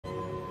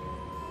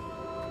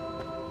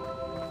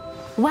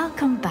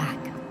Welcome back.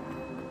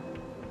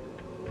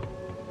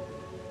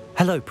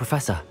 Hello,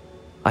 Professor.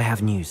 I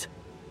have news.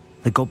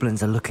 The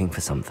goblins are looking for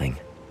something.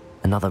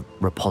 Another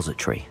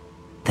repository.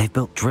 They've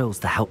built drills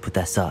to help with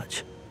their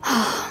search.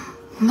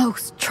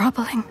 Most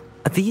troubling.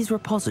 Are these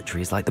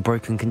repositories like the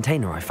broken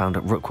container I found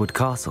at Rookwood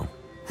Castle?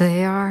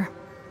 They are.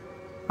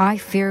 I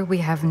fear we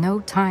have no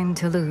time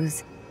to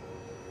lose.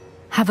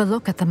 Have a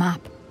look at the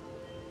map.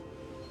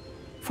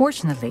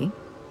 Fortunately,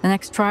 the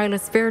next trial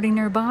is fairly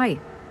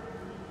nearby.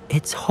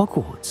 It's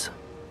Hogwarts.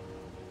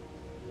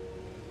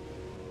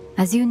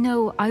 As you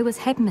know, I was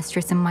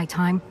headmistress in my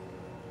time.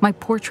 My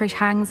portrait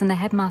hangs in the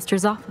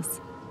headmaster's office.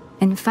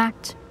 In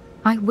fact,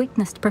 I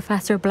witnessed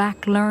Professor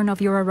Black learn of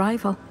your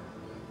arrival.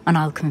 And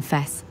I'll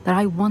confess that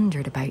I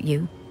wondered about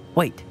you.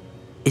 Wait,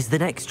 is the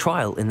next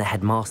trial in the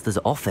headmaster's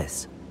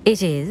office?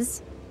 It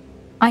is.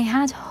 I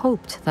had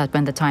hoped that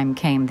when the time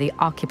came, the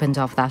occupant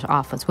of that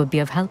office would be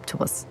of help to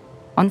us.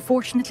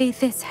 Unfortunately,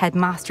 this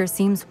headmaster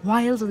seems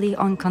wildly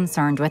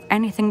unconcerned with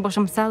anything but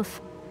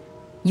himself.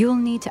 You'll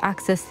need to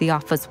access the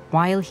office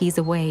while he's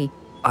away.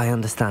 I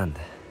understand.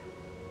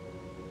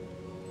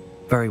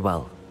 Very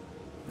well.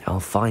 I'll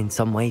find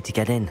some way to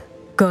get in.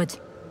 Good.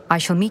 I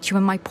shall meet you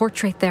in my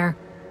portrait there.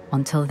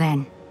 Until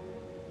then.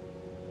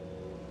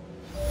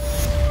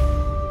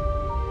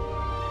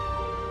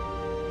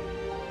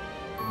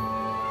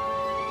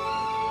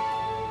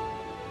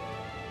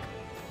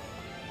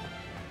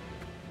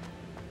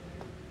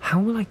 How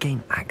will I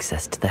gain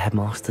access to the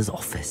headmaster's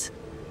office?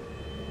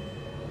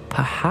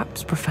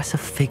 Perhaps Professor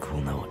Fig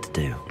will know what to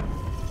do.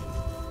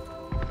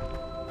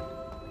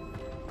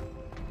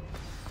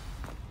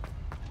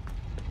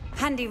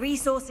 Handy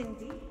resource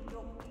indeed,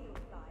 your field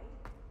guide.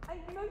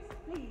 I'm most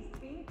pleased to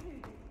be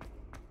included.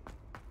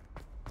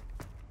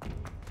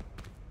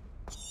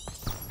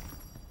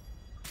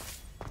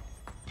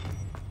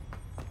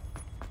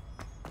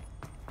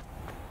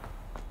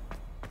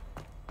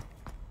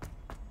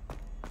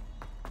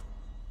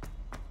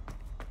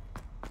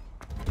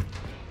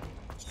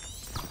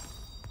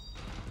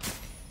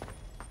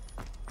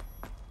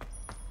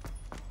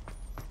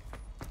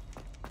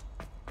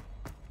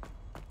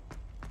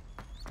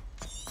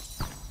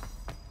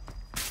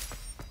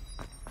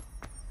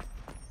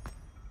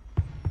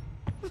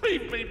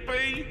 Leave me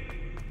be!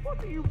 What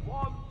do you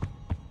want?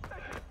 Let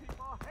us keep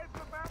our heads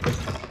about it.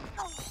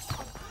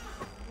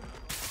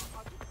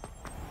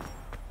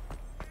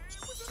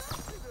 It was an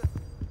accident.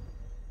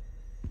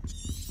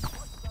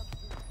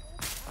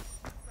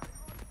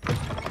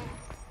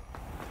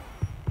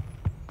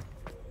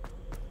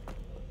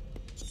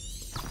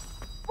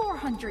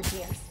 400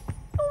 years.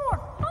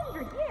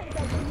 400 years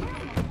as a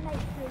man, and I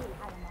truly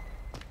had enough.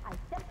 I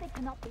simply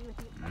cannot be with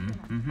you.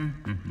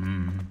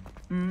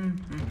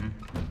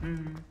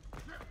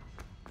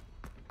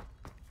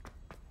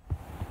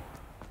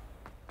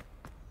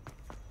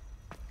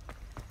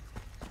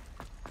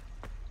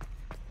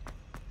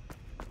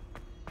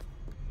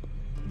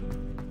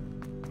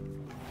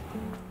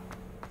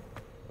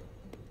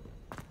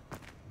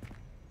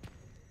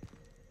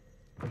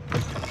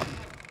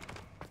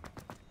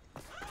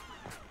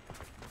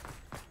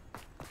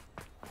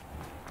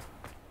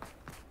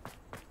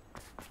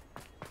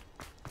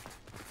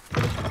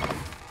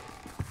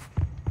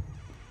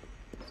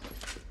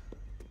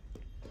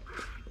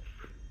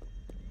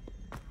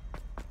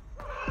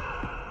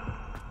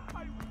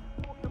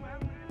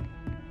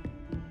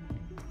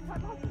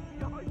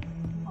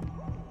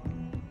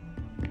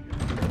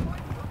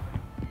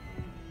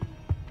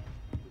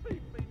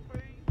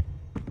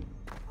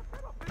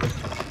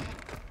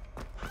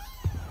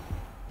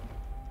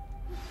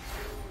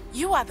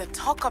 You are the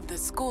talk of the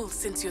school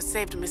since you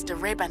saved Mr.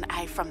 Rabe and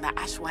I from the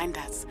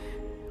Ashwinders.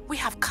 We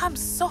have come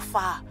so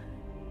far.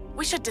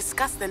 We should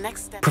discuss the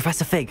next step.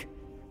 Professor Fig,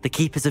 the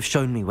Keepers have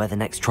shown me where the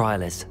next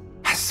trial is.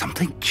 Has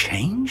something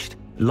changed?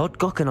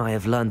 Lodgok and I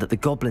have learned that the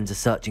goblins are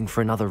searching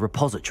for another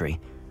repository,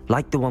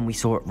 like the one we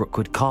saw at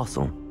Rookwood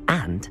Castle.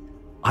 And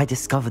I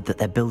discovered that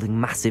they're building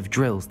massive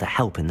drills to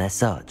help in their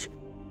search.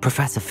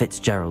 Professor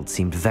Fitzgerald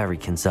seemed very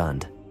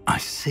concerned. I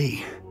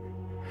see.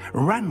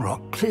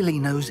 Ranrock clearly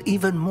knows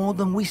even more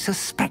than we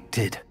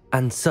suspected.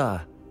 And sir,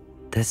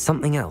 there's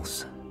something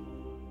else.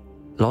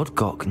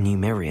 Lodgok knew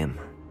Miriam.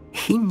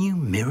 He knew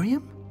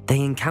Miriam? They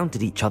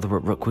encountered each other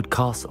at Rookwood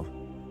Castle.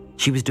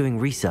 She was doing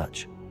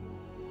research.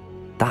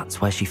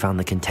 That's where she found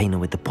the container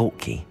with the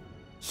portkey.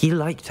 He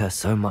liked her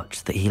so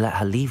much that he let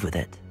her leave with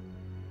it,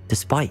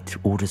 despite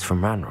orders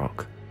from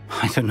Ranrock.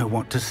 I don't know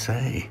what to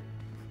say.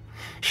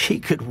 She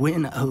could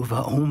win over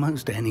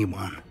almost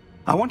anyone.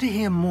 I want to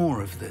hear more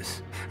of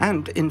this.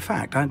 And, in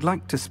fact, I'd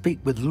like to speak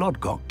with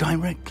Lodgok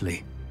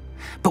directly.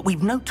 But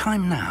we've no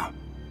time now.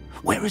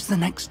 Where is the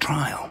next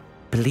trial?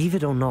 Believe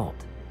it or not,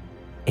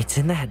 it's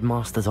in the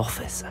headmaster's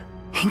office.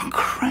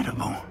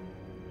 Incredible.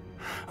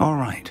 All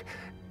right.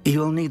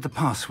 You'll need the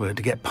password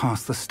to get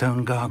past the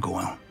stone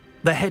gargoyle.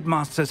 The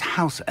headmaster's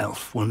house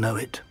elf will know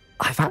it.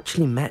 I've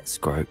actually met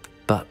Scrope,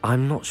 but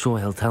I'm not sure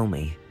he'll tell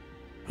me.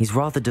 He's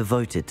rather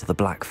devoted to the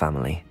Black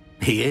family.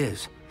 He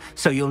is.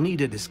 So you'll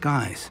need a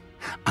disguise.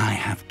 I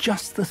have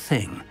just the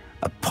thing.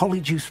 A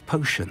polyjuice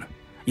potion.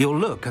 You'll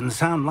look and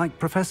sound like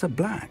Professor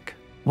Black.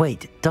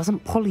 Wait,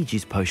 doesn't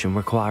Polyjuice potion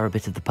require a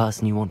bit of the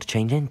person you want to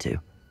change into?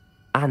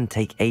 And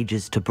take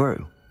ages to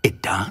brew?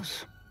 It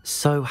does?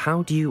 So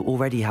how do you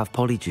already have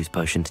Polyjuice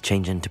potion to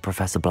change into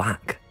Professor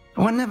Black?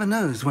 One never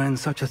knows when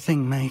such a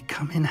thing may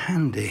come in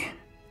handy.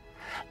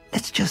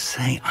 Let's just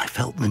say I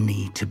felt the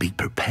need to be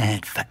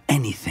prepared for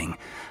anything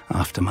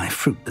after my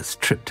fruitless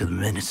trip to the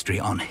Ministry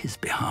on his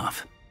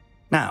behalf.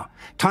 Now,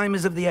 time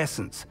is of the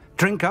essence.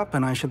 Drink up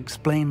and I shall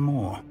explain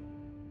more.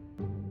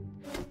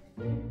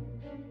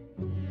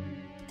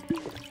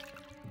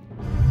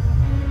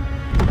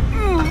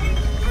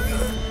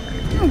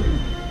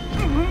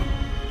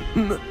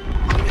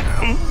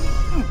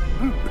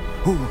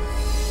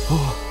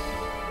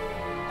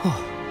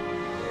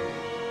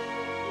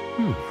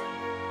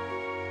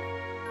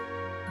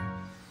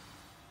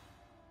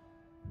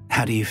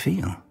 How do you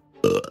feel?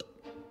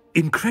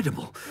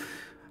 Incredible.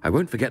 I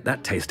won't forget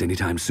that taste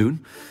anytime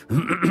soon.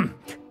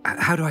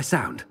 How do I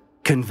sound?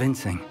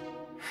 Convincing.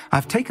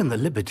 I've taken the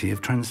liberty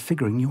of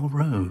transfiguring your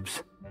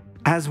robes.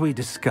 As we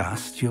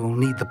discussed, you'll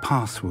need the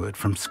password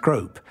from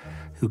Scrope,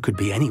 who could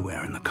be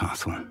anywhere in the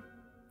castle.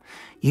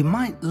 You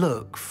might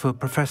look for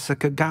Professor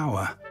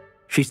Kagawa.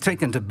 She's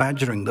taken to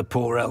badgering the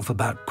poor elf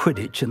about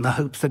Quidditch in the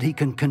hopes that he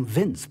can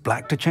convince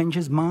Black to change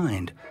his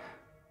mind.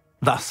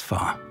 Thus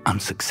far,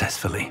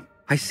 unsuccessfully.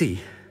 I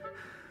see.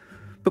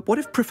 But what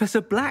if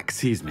Professor Black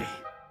sees me?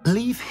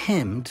 Leave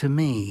him to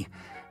me.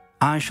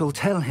 I shall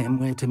tell him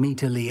where to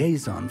meet a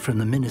liaison from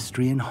the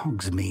Ministry in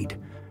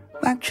Hogsmeade.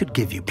 That should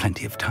give you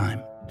plenty of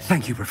time.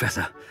 Thank you,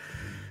 Professor.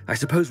 I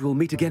suppose we'll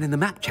meet again in the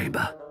map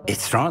chamber.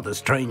 It's rather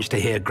strange to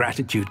hear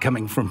gratitude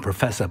coming from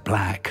Professor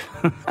Black.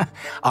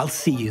 I'll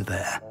see you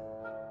there.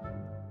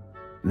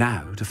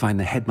 Now to find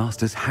the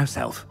headmaster's house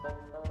elf.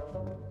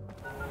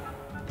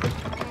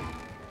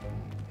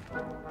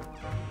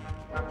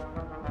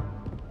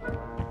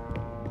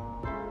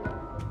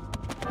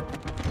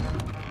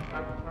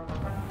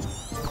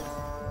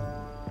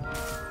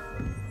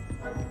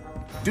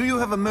 Do you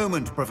have a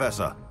moment,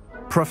 Professor?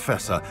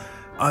 Professor,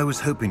 I was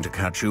hoping to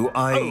catch you.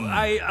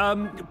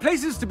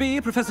 Places to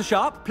be, Professor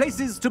Sharp.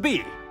 Places to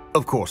be.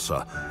 Of course,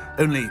 sir.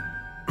 Only,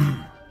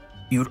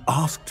 you'd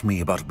asked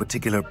me about a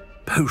particular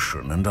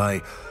potion, and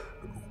I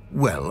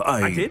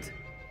did?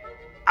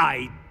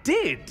 I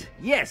did,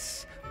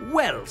 yes.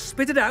 Well,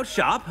 spit it out,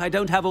 Sharp. I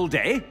don't have all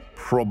day.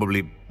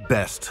 Probably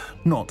best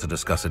not to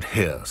discuss it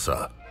here,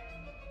 sir.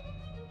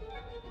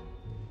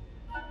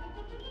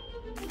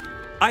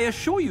 I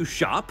assure you,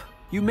 Sharp,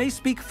 you may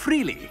speak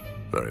freely.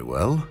 Very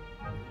well.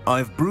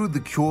 I've brewed the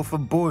cure for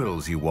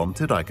boils you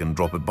wanted. I can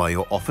drop it by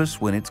your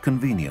office when it's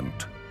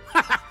convenient.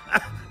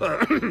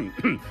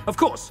 Of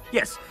course,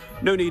 yes.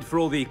 No need for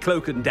all the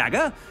cloak and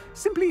dagger.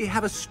 Simply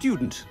have a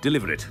student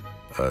deliver it.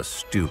 A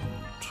student.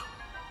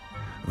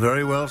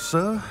 Very well,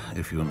 sir,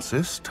 if you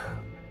insist.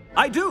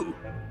 I do.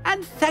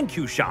 And thank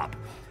you, Sharp.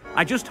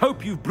 I just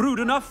hope you've brewed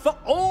enough for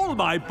all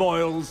my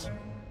boils.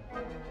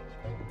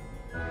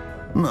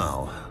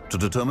 Now, to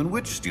determine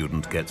which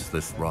student gets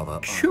this rather...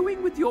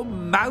 Chewing with your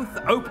mouth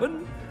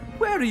open?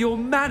 Where are your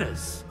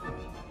manners?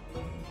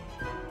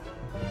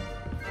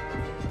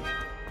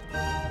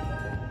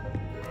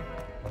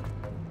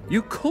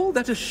 You call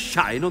that a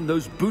shine on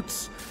those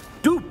boots?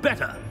 Do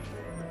better!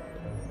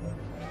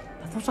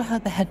 I thought I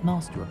heard the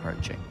headmaster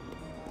approaching.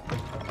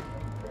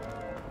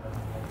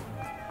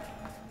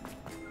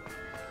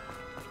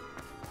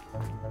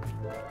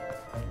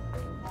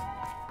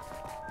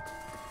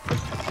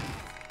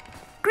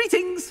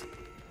 Greetings!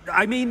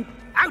 I mean,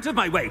 out of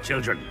my way,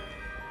 children!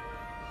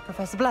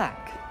 Professor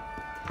Black,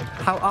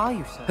 how are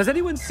you, sir? Has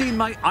anyone seen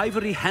my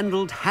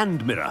ivory-handled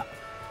hand mirror?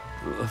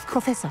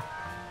 Professor,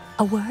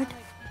 a word?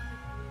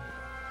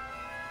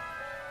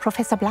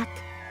 Professor Black,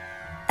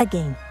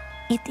 again,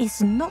 it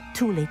is not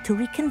too late to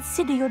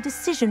reconsider your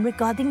decision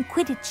regarding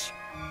Quidditch.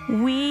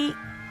 We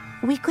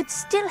could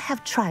still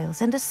have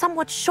trials and a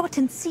somewhat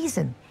shortened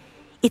season.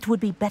 It would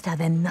be better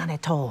than none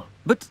at all.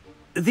 But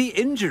the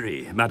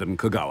injury, Madam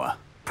Kagawa.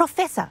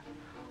 Professor,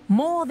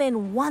 more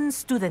than one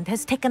student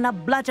has taken a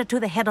bludger to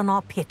the head on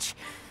our pitch.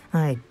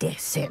 I dare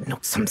say it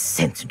knocked some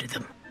sense into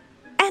them.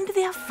 And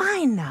they're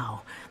fine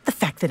now. The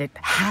fact that it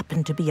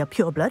happened to be a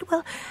pureblood,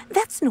 well,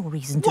 that's no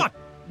reason to... What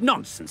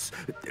nonsense!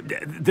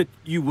 That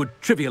you would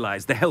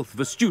trivialize the health of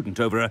a student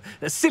over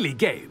a silly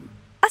game.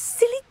 A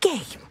silly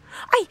game?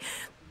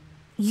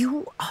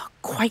 You are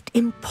quite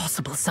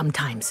impossible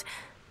sometimes.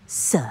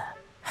 Sir,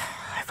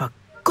 I've a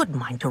good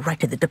mind to write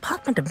to the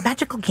Department of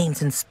Magical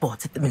Games and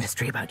Sports at the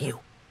Ministry about you.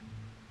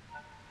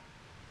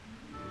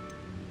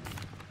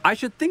 I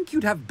should think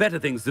you'd have better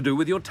things to do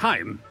with your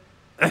time.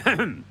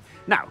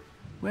 Now,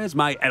 where's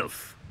my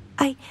elf?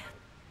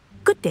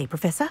 Good day,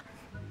 Professor.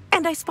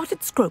 And I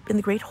spotted Scrope in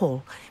the Great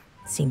Hall.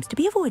 Seems to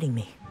be avoiding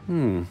me.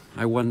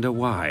 I wonder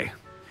why.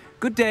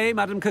 Good day,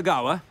 Madam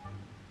Kagawa.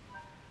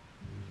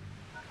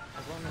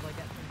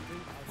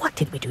 What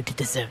did we do to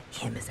deserve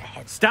him as a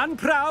head? Stand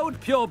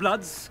proud,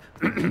 purebloods.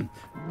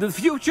 The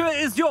future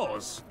is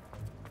yours.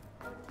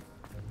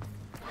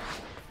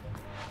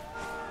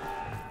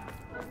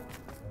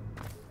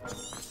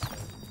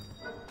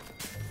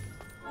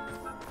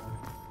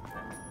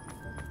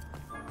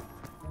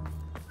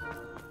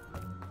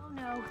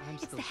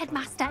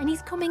 Headmaster, and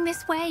he's coming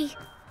this way.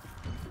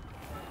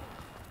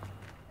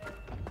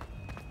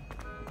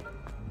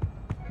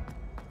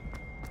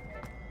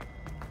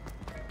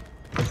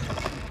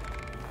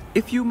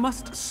 If you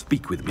must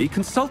speak with me,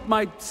 consult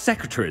my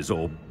secretaries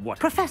or what.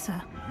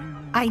 Professor,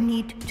 I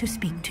need to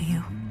speak to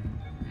you.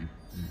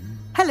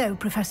 Hello,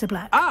 Professor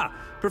Black. Ah,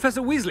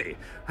 Professor Weasley.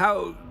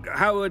 How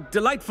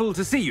delightful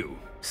to see you.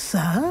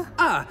 Sir?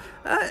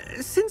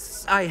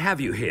 Since I have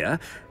you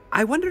here,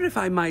 I wonder if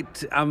I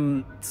might,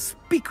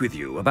 speak with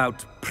you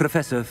about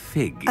Professor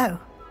Fig. Oh,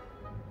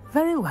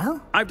 very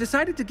well. I've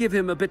decided to give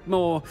him a bit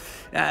more,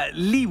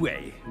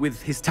 leeway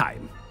with his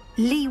time.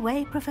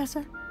 Leeway,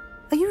 Professor?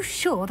 Are you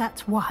sure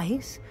that's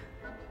wise?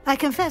 I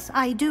confess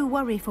I do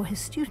worry for his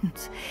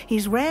students.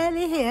 He's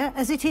rarely here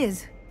as it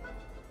is.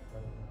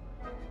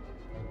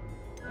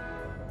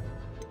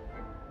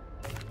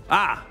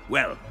 Ah,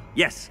 well,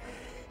 yes.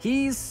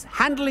 He's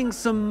handling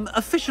some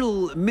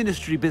official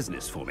ministry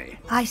business for me.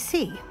 I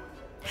see.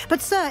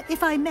 But, sir,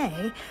 if I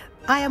may,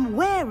 I am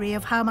wary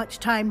of how much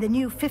time the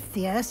new fifth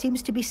year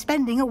seems to be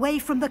spending away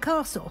from the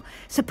castle,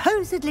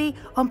 supposedly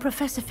on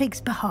Professor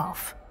Fig's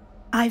behalf.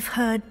 I've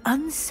heard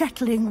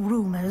unsettling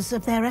rumors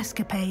of their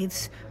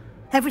escapades.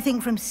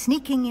 Everything from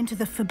sneaking into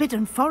the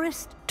Forbidden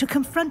Forest to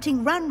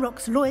confronting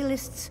Ranrock's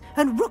loyalists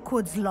and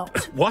Rookwood's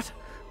lot. What?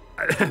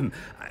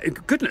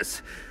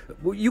 Goodness.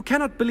 You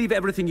cannot believe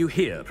everything you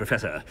hear,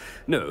 Professor.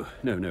 No,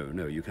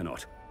 you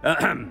cannot.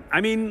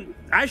 I mean,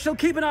 I shall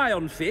keep an eye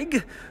on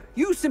Fig.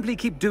 You simply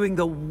keep doing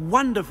the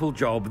wonderful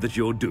job that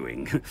you're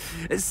doing.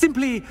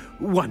 Simply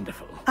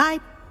wonderful.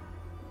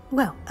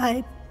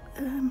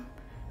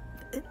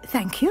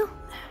 Thank you.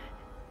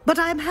 But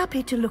I'm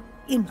happy to look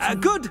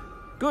into...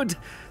 Good.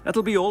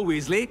 That'll be all,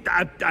 Weasley.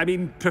 I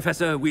mean,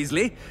 Professor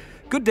Weasley.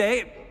 Good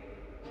day.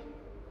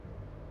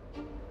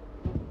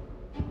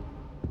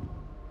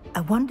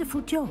 A wonderful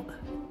job.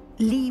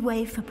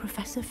 Leeway for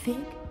Professor Fig?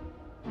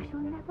 I shall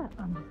never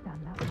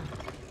understand that one.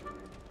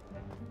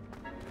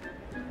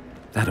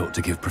 That ought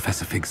to give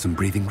Professor Fig some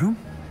breathing room.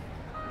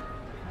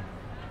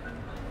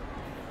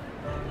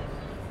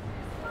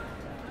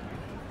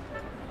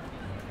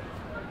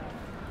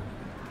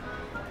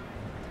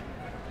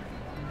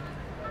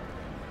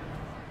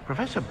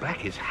 Professor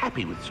Black is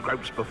happy with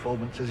Scrope's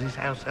performance as his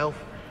house elf.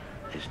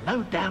 There's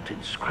no doubt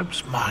in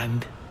Scrope's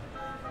mind.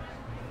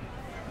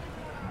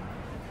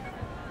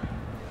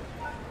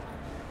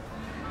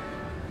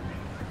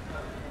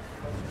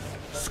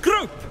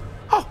 Scrope!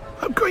 Oh,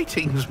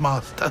 greetings,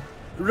 Master.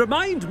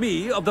 Remind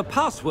me of the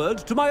password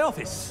to my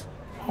office.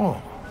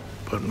 Oh,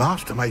 but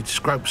Master made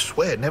Scrope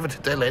swear never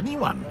to tell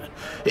anyone,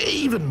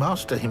 even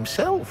Master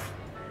himself.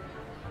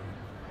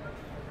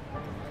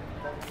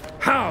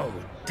 How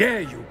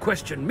dare you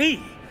question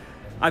me?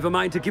 I've a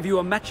mind to give you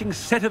a matching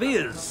set of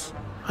ears.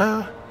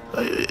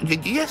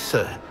 Yes,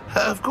 sir.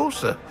 Of course,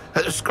 sir.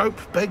 Scrope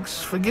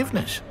begs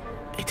forgiveness.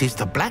 It is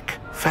the Black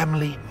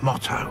family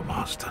motto,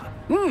 Master.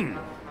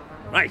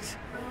 Right.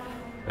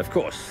 Of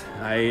course.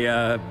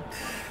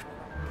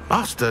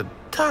 Master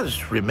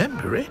does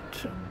remember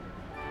it.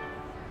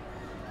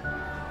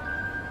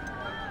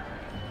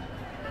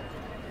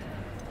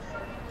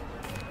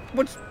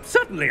 But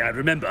certainly I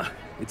remember.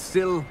 It's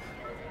still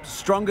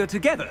stronger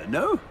together,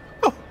 no?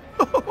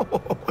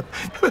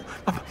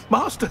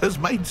 Master has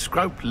made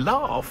Scrope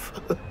laugh.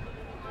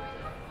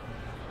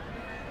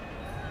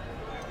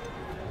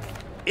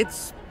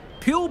 It's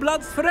pure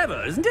bloods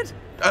forever, isn't it?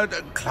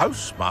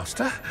 Close,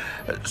 Master.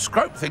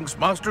 Scrope thinks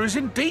Master is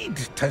indeed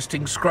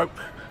testing Scrope.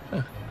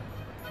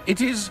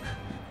 It is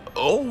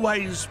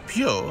always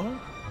pure.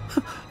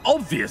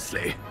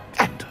 Obviously.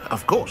 And,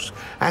 of course,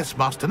 as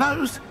Master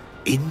knows,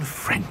 in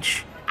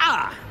French.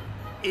 Ah,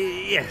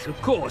 yes, of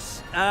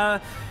course. I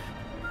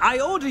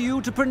order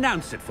you to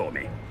pronounce it for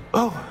me.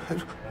 Oh,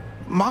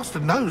 Master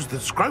knows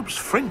that Scrope's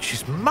French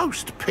is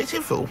most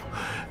pitiful.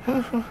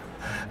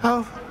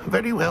 Oh,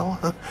 very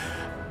well.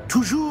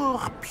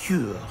 Toujours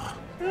pure.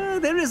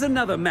 There is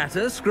another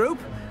matter, Scrope.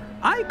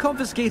 I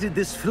confiscated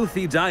this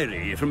filthy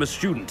diary from a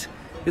student.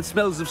 It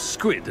smells of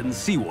squid and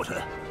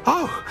seawater.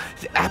 Oh,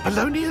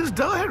 Apollonia's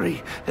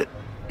diary.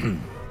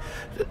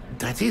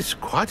 That is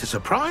quite a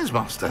surprise,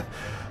 Master.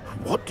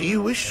 What do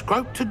you wish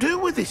Scrope to do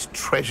with this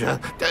treasure?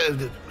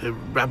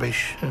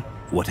 Rubbish.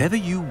 Whatever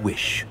you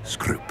wish,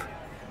 Scrope.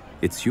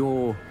 It's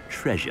your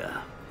treasure.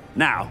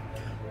 Now,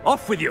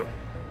 off with you.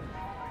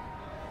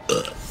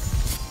 The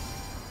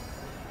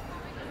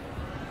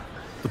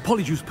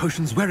Polyjuice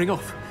potion's wearing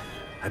off.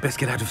 I best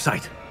get out of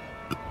sight.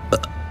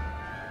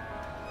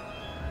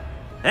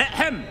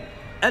 Ahem!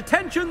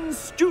 Attention,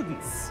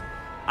 students!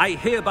 I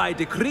hereby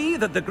decree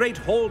that the Great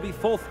Hall be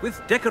forthwith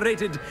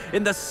decorated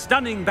in the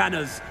stunning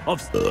banners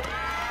of...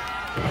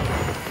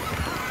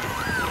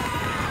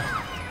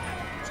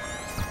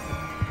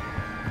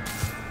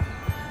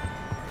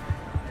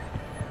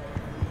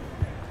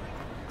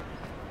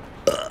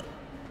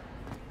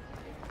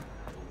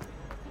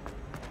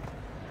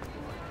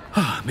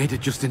 Made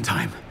it just in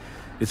time.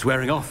 It's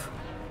wearing off.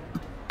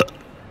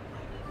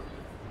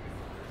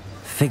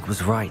 Fig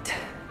was right.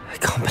 I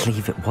can't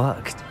believe it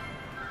worked.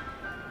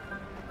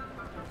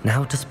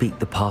 Now to speak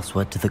the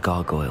password to the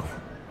gargoyle.